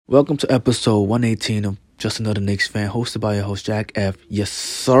Welcome to episode 118 of Just Another Knicks Fan, hosted by your host, Jack F. Yes,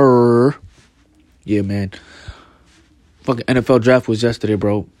 sir. Yeah, man. Fucking NFL draft was yesterday,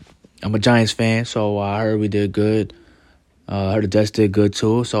 bro. I'm a Giants fan, so I heard we did good. I heard the Jets did good,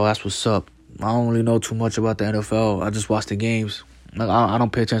 too, so that's what's up. I don't really know too much about the NFL. I just watch the games. I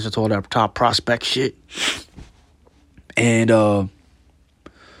don't pay attention to all that top prospect shit. And I'm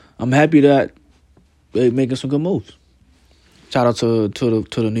happy that they're making some good moves. Shout out to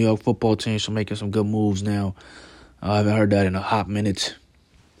the New York football team for making some good moves now. I haven't heard that in a hot minute.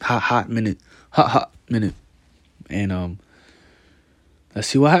 Hot minute. And let's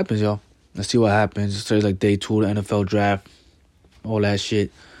see what happens, y'all. Let's see what happens. It's like day 2 of the NFL draft. All that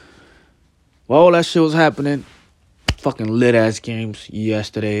shit. While all that shit was happening, fucking lit-ass games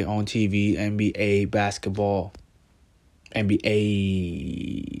yesterday on TV. NBA, basketball.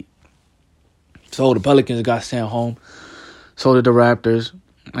 NBA. So the Pelicans got sent home. So did the Raptors,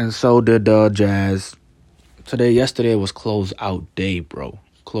 and so did the Jazz. Yesterday was closeout day, bro.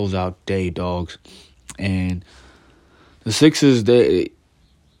 Closeout day, dogs. And the Sixers, like,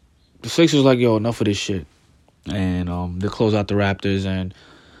 yo, enough of this shit. And they closed out the Raptors, and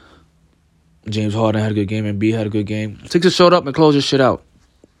James Harden had a good game, and B had a good game. Sixers showed up and closed this shit out.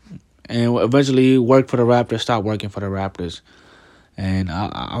 And eventually worked for the Raptors, stopped working for the Raptors. And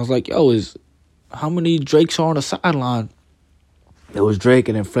I was like, yo, how many Drakes are on the sideline? It was Drake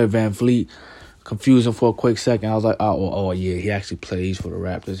and then Fred VanVleet. Confusing for a quick second. I was like, oh yeah, he actually plays for the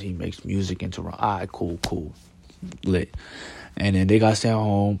Raptors. He makes music in Toronto. All right, cool. Lit. And then they got sent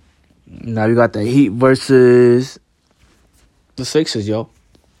home. Now you got the Heat versus the Sixers, yo.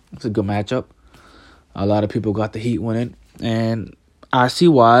 It's a good matchup. A lot of people got the Heat winning. And I see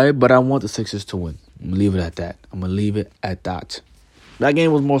why, but I want the Sixers to win. I'm going to leave it at that. That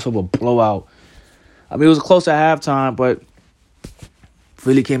game was more so of a blowout. I mean, it was close at halftime, but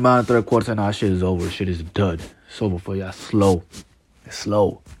Philly came out in the third quarter saying, nah, shit is over. Shit is done. It's over for y'all. It's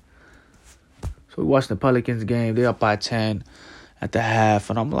slow. So we watched the Pelicans game. They up by 10 at the half.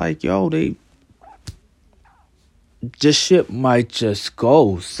 And I'm like, yo, this shit might just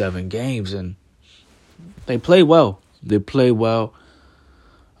go 7 games. And they play well.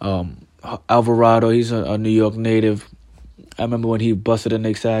 Alvarado, he's a New York native. I remember when he busted the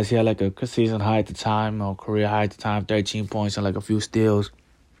Knicks' ass, he had like a season high at the time, or career high at the time, 13 points and like a few steals,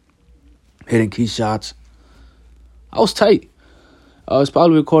 hitting key shots. I was tight. I was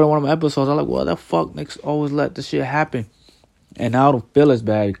probably recording one of my episodes. I was like, what the fuck? Knicks always let this shit happen. And now I don't feel as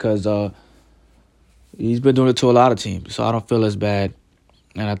bad because he's been doing it to a lot of teams, so I don't feel as bad.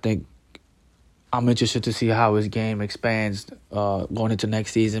 And I think I'm interested to see how his game expands going into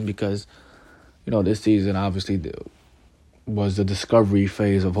next season because, you know, this season obviously was the discovery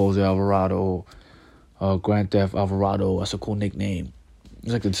phase of Jose Alvarado, Grand Theft Alvarado. That's a cool nickname.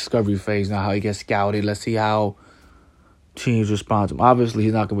 It's like the discovery phase now, how he gets scouted. Let's see how teams respond to him. Obviously,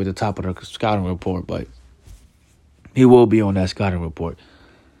 he's not going to be at the top of the scouting report, but he will be on that scouting report.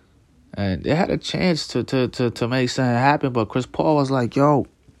 And they had a chance to make something happen, but Chris Paul was like, yo,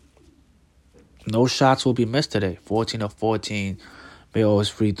 no shots will be missed today. 14 of 14. Made all his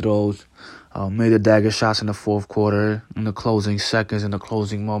free throws. Made the dagger shots in the fourth quarter, in the closing seconds, in the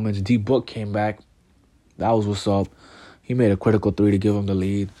closing moments. D-Book came back. That was what's up. He made a critical 3 to give him the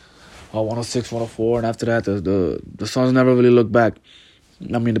lead. 106, 104, and after that, the Suns never really looked back.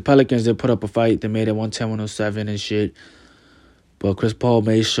 I mean, the Pelicans did put up a fight. They made it 110, 107 and shit. But Chris Paul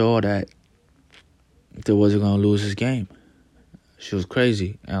made sure that they wasn't going to lose his game. She was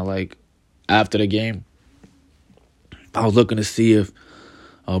crazy. And, like, after the game, I was looking to see if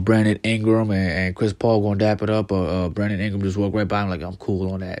Brandon Ingram and Chris Paul going to dap it up, or Brandon Ingram just walk right by him like, I'm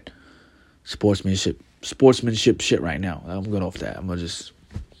cool on that sportsmanship shit right now. I'm good off that. I'm going to just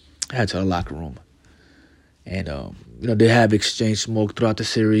head to the locker room. And, they have exchanged smoke throughout the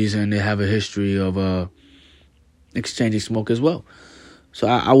series, and they have a history of exchanging smoke as well. So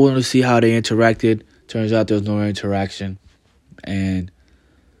I wanted to see how they interacted. Turns out there was no interaction. And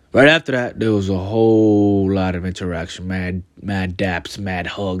right after that, there was a whole lot of interaction. Mad daps, mad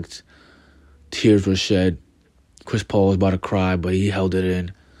hugs. Tears were shed. Chris Paul was about to cry, but he held it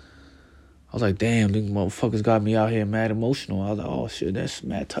in. I was like, damn, these motherfuckers got me out here mad emotional. I was like, oh, shit, that's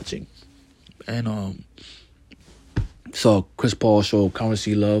mad touching. And so Chris Paul showed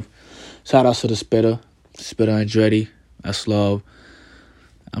currency love. Shout out to the Spitter Andretti. That's love.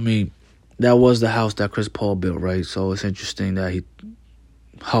 I mean, that was the house that Chris Paul built, right? So it's interesting that he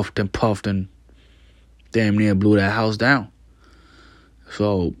huffed and puffed and damn near blew that house down.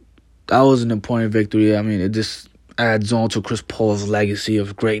 So that was an important victory. I mean, it just adds on to Chris Paul's legacy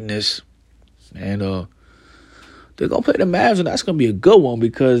of greatness. And they're going to play the Mavs, and that's going to be a good one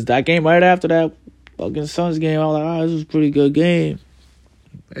because that game right after that fucking Suns game, I was like, this was a pretty good game.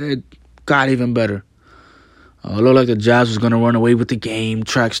 It got even better. It looked like the Jazz was going to run away with the game,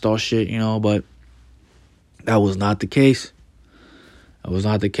 track star shit, but that was not the case. That was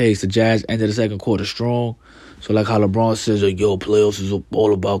not the case. The Jazz ended the second quarter strong. So like how LeBron says, playoffs is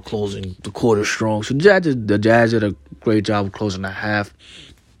all about closing the quarter strong. So the Jazz did a great job of closing the half.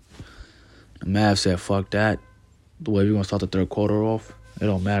 The Mavs said, fuck that. The way we're going to start the third quarter off, it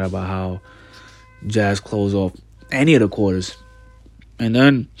don't matter about how Jazz close off any of the quarters. And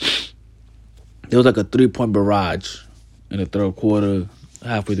then there was like a 3-point barrage in the third quarter,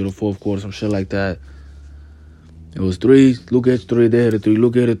 halfway through the fourth quarter, some shit like that. It was threes. Luka hit 3. They hit a 3.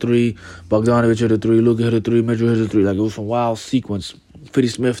 Luka hit a 3. Bogdanovich hit a 3. Luka hit a 3. Mitchell hit a 3. Like, it was some wild sequence.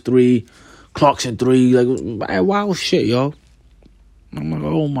 Finney-Smith 3. Clarkson 3. Like, man, wild shit, yo. I'm like,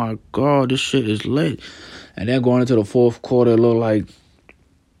 oh, my God. This shit is lit. And then going into the fourth quarter, it looked like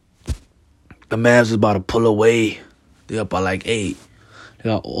the Mavs was about to pull away. They up by like 8. They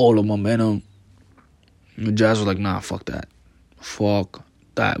got all the momentum. And the Jazz was like, nah, fuck that. Fuck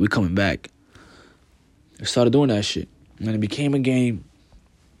that. We coming back. They started doing that shit. And it became a game.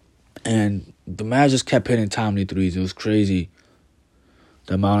 And the Mavs just kept hitting timely threes. It was crazy.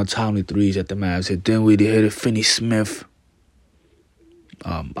 The amount of timely threes that the Mavs hit. Dinwiddie hit it. Finney-Smith.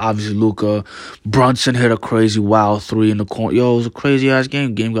 Obviously, Luka. Brunson hit a crazy wild 3 in the corner. Yo, it was a crazy-ass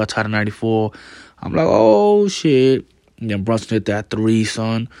game. Game got tied at 94. I'm like, oh, shit. And then Brunson hit that 3,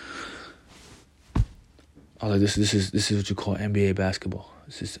 son. I was like, this is what you call NBA basketball.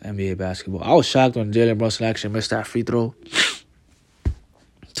 This is NBA basketball. I was shocked when Jalen Brunson actually missed that free throw.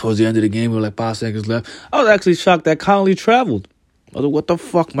 Towards the end of the game, with like 5 seconds left. I was actually shocked that Conley traveled. I was like, what the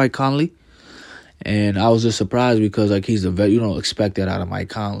fuck, Mike Conley? And I was just surprised because like he's the vet. You don't expect that out of Mike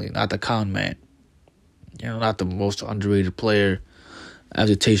Conley. Not the con man. Not the most underrated player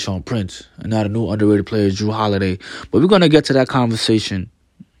after Tayshaun Prince. And not a new underrated player, Drew Holiday. But we're going to get to that conversation.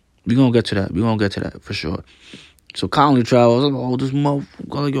 We're going to get to that. We're going to get to that for sure. So Conley travels. I'm like, this motherfucker,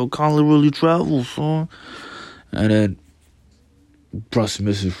 like, yo, Conley really travels, son. And then Brunson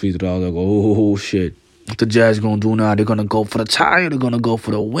misses free throw. I was like, oh, shit. What the Jazz going to do now? They're going to go for the tie or they're going to go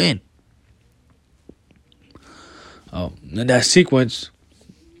for the win? In that sequence,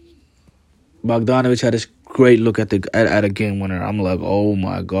 Bogdanovich had this great look at a game winner. I'm like, oh,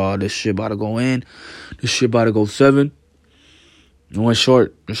 my God, this shit about to go in. This shit about to go 7. It went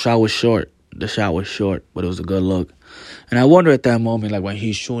short. The shot was short. But it was a good look. And I wonder at that moment, like when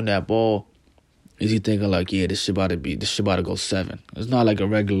he's shooting that ball, is he thinking like, yeah, this shit about to go 7. It's not like a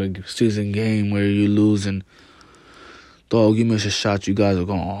regular season game where you lose and, dog, you miss a shot, you guys are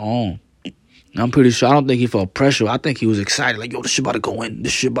going home. And I'm pretty sure, I don't think he felt pressure. I think he was excited, like, yo, this shit about to go in.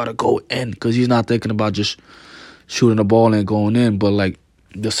 This shit about to go in. Because he's not thinking about just shooting the ball and going in, but like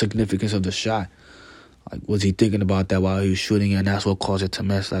the significance of the shot. Like, was he thinking about that while he was shooting it, and that's what caused it to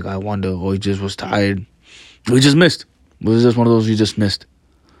miss? Like, I wonder, or he just was tired. Or he just missed. Was it just one of those you just missed?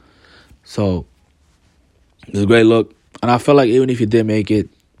 So, it was a great look. And I felt like even if you did make it,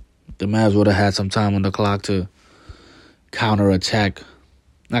 the Mavs would have had some time on the clock to counterattack.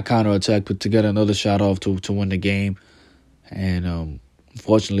 Not counterattack, but to get another shot off to win the game. And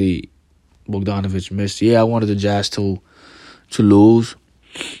unfortunately, Bogdanovich missed. Yeah, I wanted the Jazz to lose.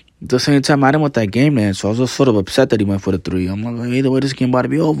 At the same time, I didn't want that game to end, so I was just sort of upset that he went for the 3. I'm like, either way, this game about to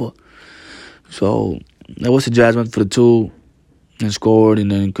be over. So, that was the Jazz went for the 2 and scored,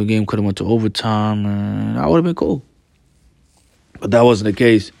 and then the game could have went to overtime, and that would have been cool. But that wasn't the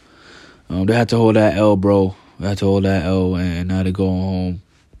case. They had to hold that L, bro. They had to hold that L, and now they're going home.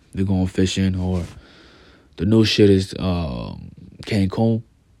 They're going fishing, or the new shit is Cancun.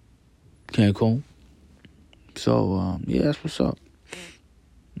 So, yeah, that's what's up.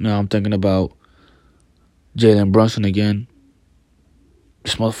 Now I'm thinking about Jalen Brunson again.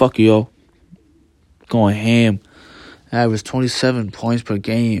 This motherfucker, yo. Going ham. Averaged 27 points per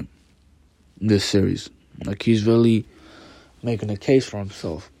game in this series. Like, he's really making a case for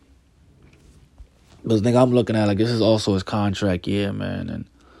himself. But the thing I'm looking at, like, this is also his contract year, man. And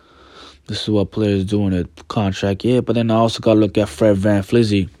this is what players do in a contract year. But then I also got to look at Fred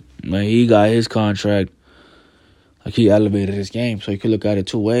VanVleet. Like, he got his contract. Like, he elevated his game. So you can look at it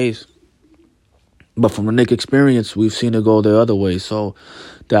 2 ways. But from the Knicks experience, we've seen it go the other way. So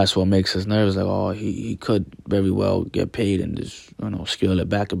that's what makes us nervous. Like, oh, he could very well get paid and just, scale it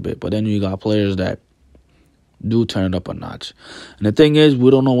back a bit. But then you got players that do turn it up a notch. And the thing is, we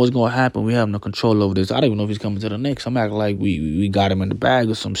don't know what's going to happen. We have no control over this. I don't even know if he's coming to the Knicks. I'm acting like we got him in the bag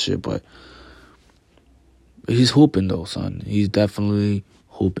or some shit. But he's hooping, though, son. He's definitely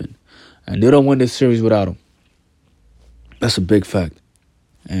hooping. And they don't win this series without him. That's a big fact.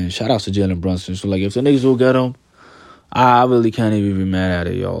 And shout out to Jalen Brunson. So, like, if the niggas will get him, I really can't even be mad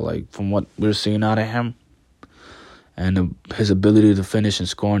at it, yo. Like, from what we're seeing out of him and his ability to finish and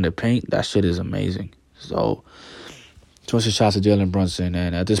score in the paint, that shit is amazing. So, 20 shots to Jalen Brunson.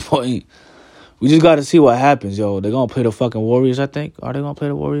 And at this point, we just got to see what happens, yo. They're going to play the fucking Warriors, I think. Are they going to play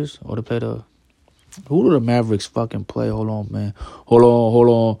the Warriors? Or they play the... Who do the Mavericks fucking play? Hold on, man. Hold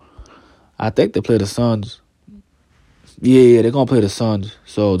on. I think they play the Suns. Yeah, they're going to play the Suns.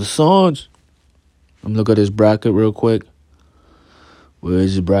 So, the Suns... Let me look at this bracket real quick. Where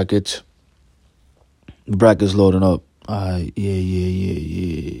is the bracket? The bracket's loading up. Alright,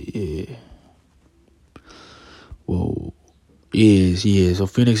 yeah. Whoa. Yeah. So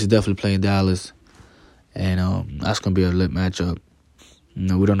Phoenix is definitely playing Dallas. And that's going to be a lit matchup. You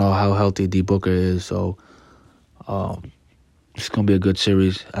know, we don't know how healthy D Booker is, so it's going to be a good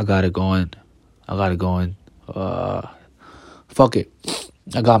series. I got it going. Fuck it.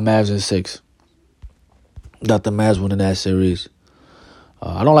 I got Mavs in 6. Got the Mavs winning that series.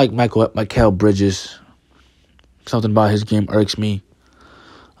 I don't like Mikal Bridges. Something about his game irks me.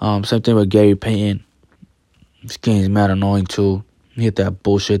 Same thing with Gary Payton. His game's mad annoying too. He hit that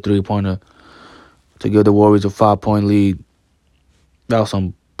bullshit 3-pointer to give the Warriors a 5-point lead. That was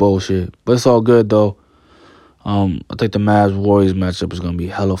some bullshit. But it's all good though. I think the Mavs-Warriors matchup is going to be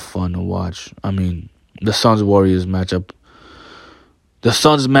hella fun to watch. I mean, the Suns-Warriors matchup. The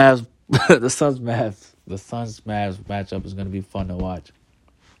Suns-Mavs matchup is going to be fun to watch.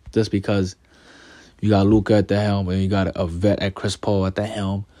 Just because you got Luka at the helm and you got a vet at Chris Paul at the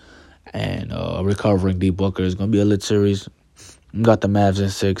helm and a recovering D Booker. It's going to be a lit series. You got the Mavs in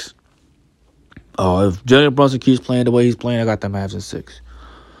 6. If Jalen Brunson keeps playing the way he's playing, I got the Mavs in 6.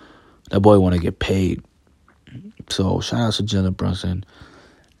 That boy want to get paid. So, shout out to Jalen Brunson.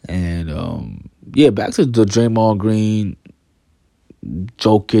 And, back to the Draymond Green,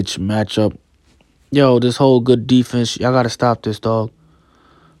 Jokic matchup. Yo, this whole good defense, y'all got to stop this, dog.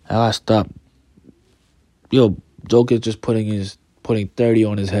 I got to stop. Yo, Jokic just putting 30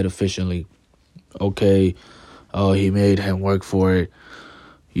 on his head efficiently. Okay. He made him work for it.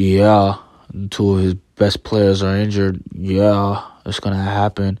 Yeah. 2 of his best players are injured. Yeah. It's going to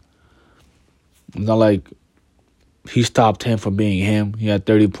happen. It's not like he stopped him from being him. He had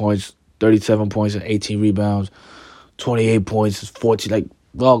 30 points, 37 points, and 18 rebounds, 28 points, 14, like,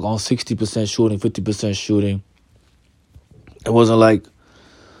 dog, on 60% shooting, 50% shooting. It wasn't like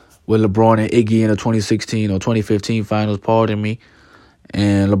with LeBron and Iggy in the 2016 or 2015 finals, pardon me,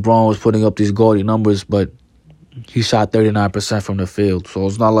 and LeBron was putting up these gaudy numbers, but he shot 39% from the field. So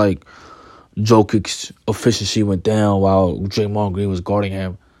it's not like Jokic's efficiency went down while Draymond Green was guarding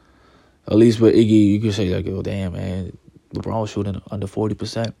him. At least with Iggy, you could say, like, oh, damn, man, LeBron was shooting under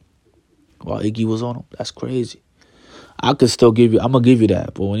 40% while Iggy was on him. That's crazy. I could still give you, I'm going to give you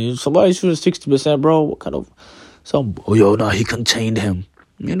that. But when somebody's shooting 60%, bro, what kind of, he contained him.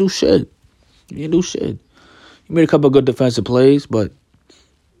 You didn't do shit. He made a couple of good defensive plays, but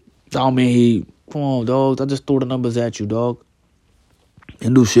I don't mean come on, dog. I just threw the numbers at you, dog.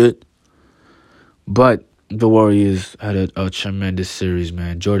 Didn't do shit. But the Warriors had a tremendous series,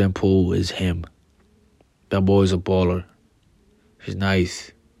 man. Jordan Poole is him. That boy's a baller. He's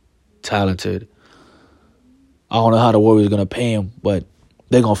nice, talented. I don't know how the Warriors are going to pay him, but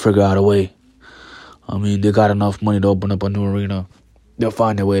they're going to figure out a way. I mean, they got enough money to open up a new arena. They'll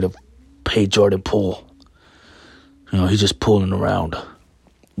find a way to pay Jordan Poole. You know, he's just pulling around.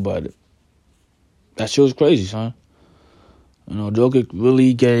 But that shit was crazy, son. You know, Jokic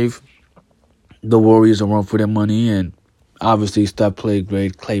really gave the Warriors a run for their money, and obviously Steph played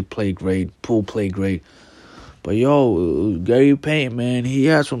great, Clay played great, Poole played great. But, Gary Payton, man, he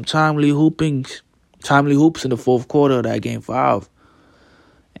had some timely hoops in the fourth quarter of that Game 5.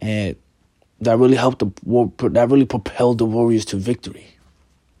 And that really propelled the Warriors to victory.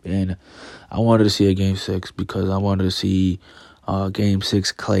 And I wanted to see a Game 6 because I wanted to see Game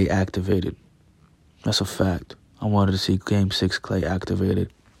 6 Clay activated. That's a fact. I wanted to see Game 6 Clay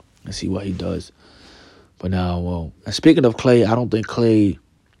activated and see what he does. But now, and speaking of Clay, I don't think Clay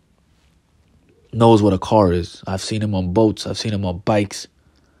knows what a car is. I've seen him on boats. I've seen him on bikes.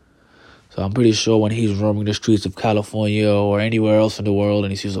 So I'm pretty sure when he's roaming the streets of California or anywhere else in the world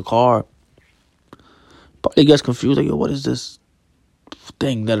and he sees a car, probably gets confused. Like, what is this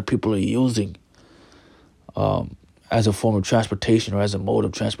thing that people are using as a form of transportation or as a mode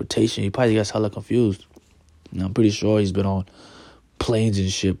of transportation? He probably gets hella confused. And I'm pretty sure he's been on planes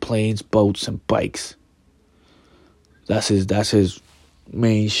and shit, boats, and bikes. That's his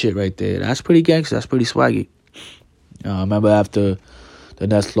main shit right there. That's pretty gangster. That's pretty swaggy. I remember after the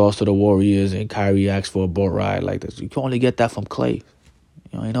Nets lost to the Warriors and Kyrie asked for a boat ride like this. You can only get that from Clay.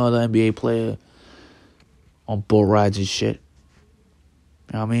 Ain't no other NBA player on boat rides and shit.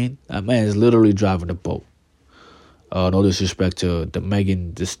 You know what I mean? That man is literally driving the boat. No disrespect to the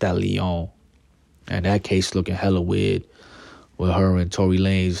Megan Thee Stallion. And that case looking hella weird with her and Tory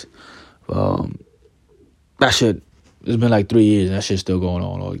Lanez. That shit, it's been like 3 years and that shit's still going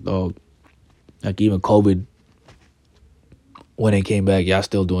on. Like even COVID, when they came back, y'all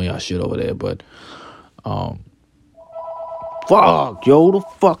still doing y'all shit over there. But, fuck, yo, who the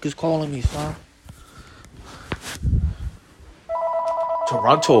fuck is calling me, son?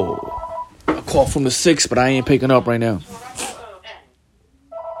 Toronto. A call from the 6, but I ain't picking up right now.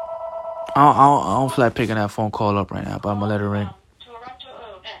 I don't feel like picking that phone call up right now, but I'm gonna let it ring.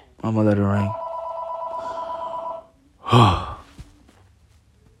 I'm gonna let it ring.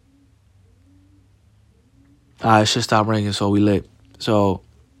 Alright, shit stop ringing, so we lit. So,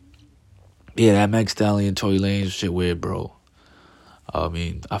 yeah, that Meg Stallion and Tory Lanez shit weird, bro. I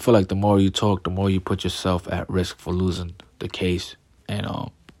mean, I feel like the more you talk, the more you put yourself at risk for losing the case. And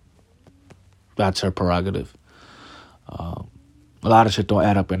that's her prerogative. A lot of shit don't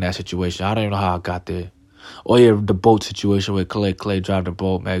add up in that situation. I don't even know how I got there. Oh, yeah, the boat situation with Clay drive the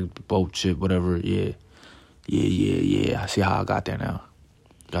boat, Meg, the boat shit, whatever. Yeah. I see how I got there now.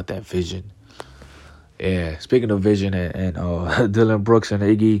 Got that vision. Yeah, speaking of vision and Dillon Brooks and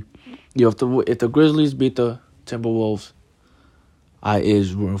Iggy, if the Grizzlies beat the Timberwolves, I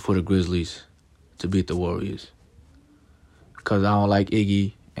is rooting for the Grizzlies to beat the Warriors. Because I don't like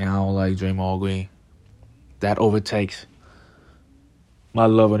Iggy and I don't like Draymond Green. That overtakes my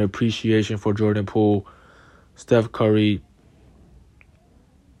love and appreciation for Jordan Poole, Steph Curry,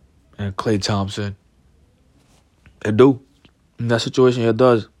 and Klay Thompson. It do. In that situation, it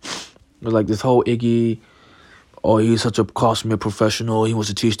does. But like this whole Iggy, he's such a consummate professional. He wants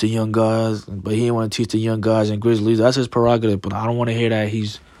to teach the young guys, but he didn't want to teach the young guys and Grizzlies. That's his prerogative, but I don't want to hear that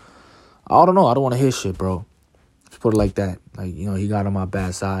I don't know. I don't want to hear shit, bro. Let's put it like that. Like, he got on my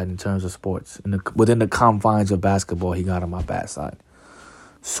bad side in terms of sports. Within the confines of basketball, he got on my bad side.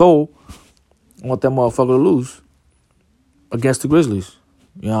 So, I want that motherfucker to lose against the Grizzlies.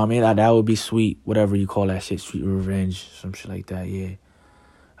 You know what I mean? That would be sweet, whatever you call that shit, sweet revenge, some shit like that, yeah.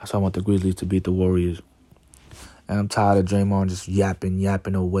 That's why I want the Grizzlies to beat the Warriors. And I'm tired of Draymond just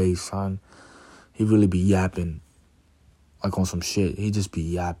yapping away, son. He really be yapping like on some shit. He just be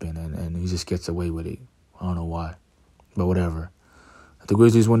yapping and he just gets away with it. I don't know why. But whatever. If the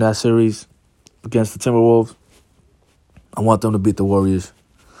Grizzlies win that series against the Timberwolves, I want them to beat the Warriors.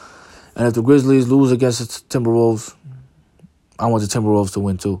 And if the Grizzlies lose against the Timberwolves, I want the Timberwolves to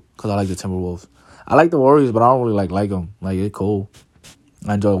win too, because I like the Timberwolves. I like the Warriors, but I don't really like them. Like, they're cool.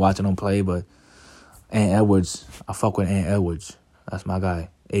 I enjoy watching them play, but Ant Edwards, I fuck with Ant Edwards. That's my guy.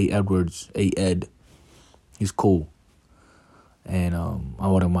 Ed. He's cool. And I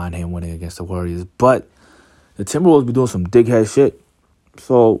wouldn't mind him winning against the Warriors. But the Timberwolves be doing some dickhead shit.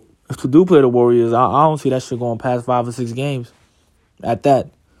 So if they do play the Warriors, I don't see that shit going past 5 or 6 games. At that.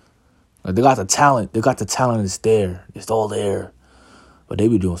 Like, they got the talent. They got the talent. It's there. It's all there. But they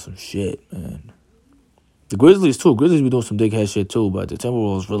be doing some shit, man. The Grizzlies, too. Grizzlies be doing some dickhead shit, too. But the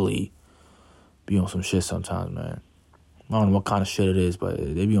Timberwolves really be on some shit sometimes, man. I don't know what kind of shit it is, but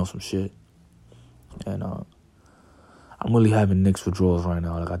they be on some shit. And I'm really having Knicks withdrawals right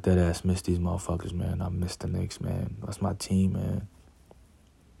now. Like, I deadass miss these motherfuckers, man. I miss the Knicks, man. That's my team, man.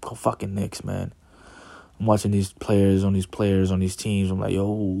 Go fucking Knicks, man. I'm watching these players on these teams. I'm like, yo,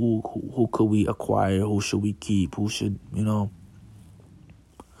 who could we acquire? Who should we keep? Who should,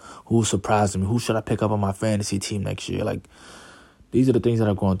 who surprised me? Who should I pick up on my fantasy team next year? Like, these are the things that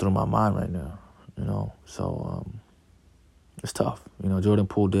are going through my mind right now, So, it's tough. Jordan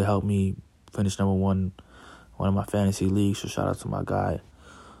Poole did help me finish number one of my fantasy leagues, so shout out to my guy.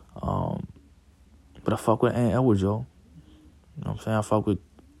 But I fuck with Ant Edwards, yo. You know what I'm saying? I fuck with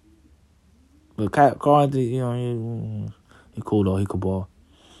Carl Anthony, he cool though. He could ball.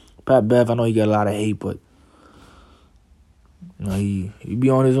 Pat Bev, I know he got a lot of hate, but he be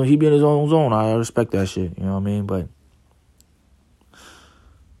on his own. He be in his own zone. I respect that shit. You know what I mean? But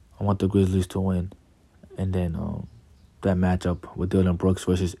I want the Grizzlies to win, and then that matchup with Dillon Brooks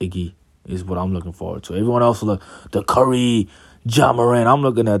versus Iggy is what I'm looking forward to. Everyone else look the Curry, Ja Morant. I'm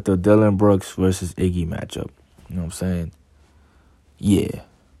looking at the Dillon Brooks versus Iggy matchup. You know what I'm saying? Yeah.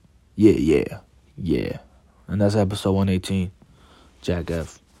 And that's episode 118. Jack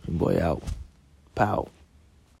F. Your boy out. Pow.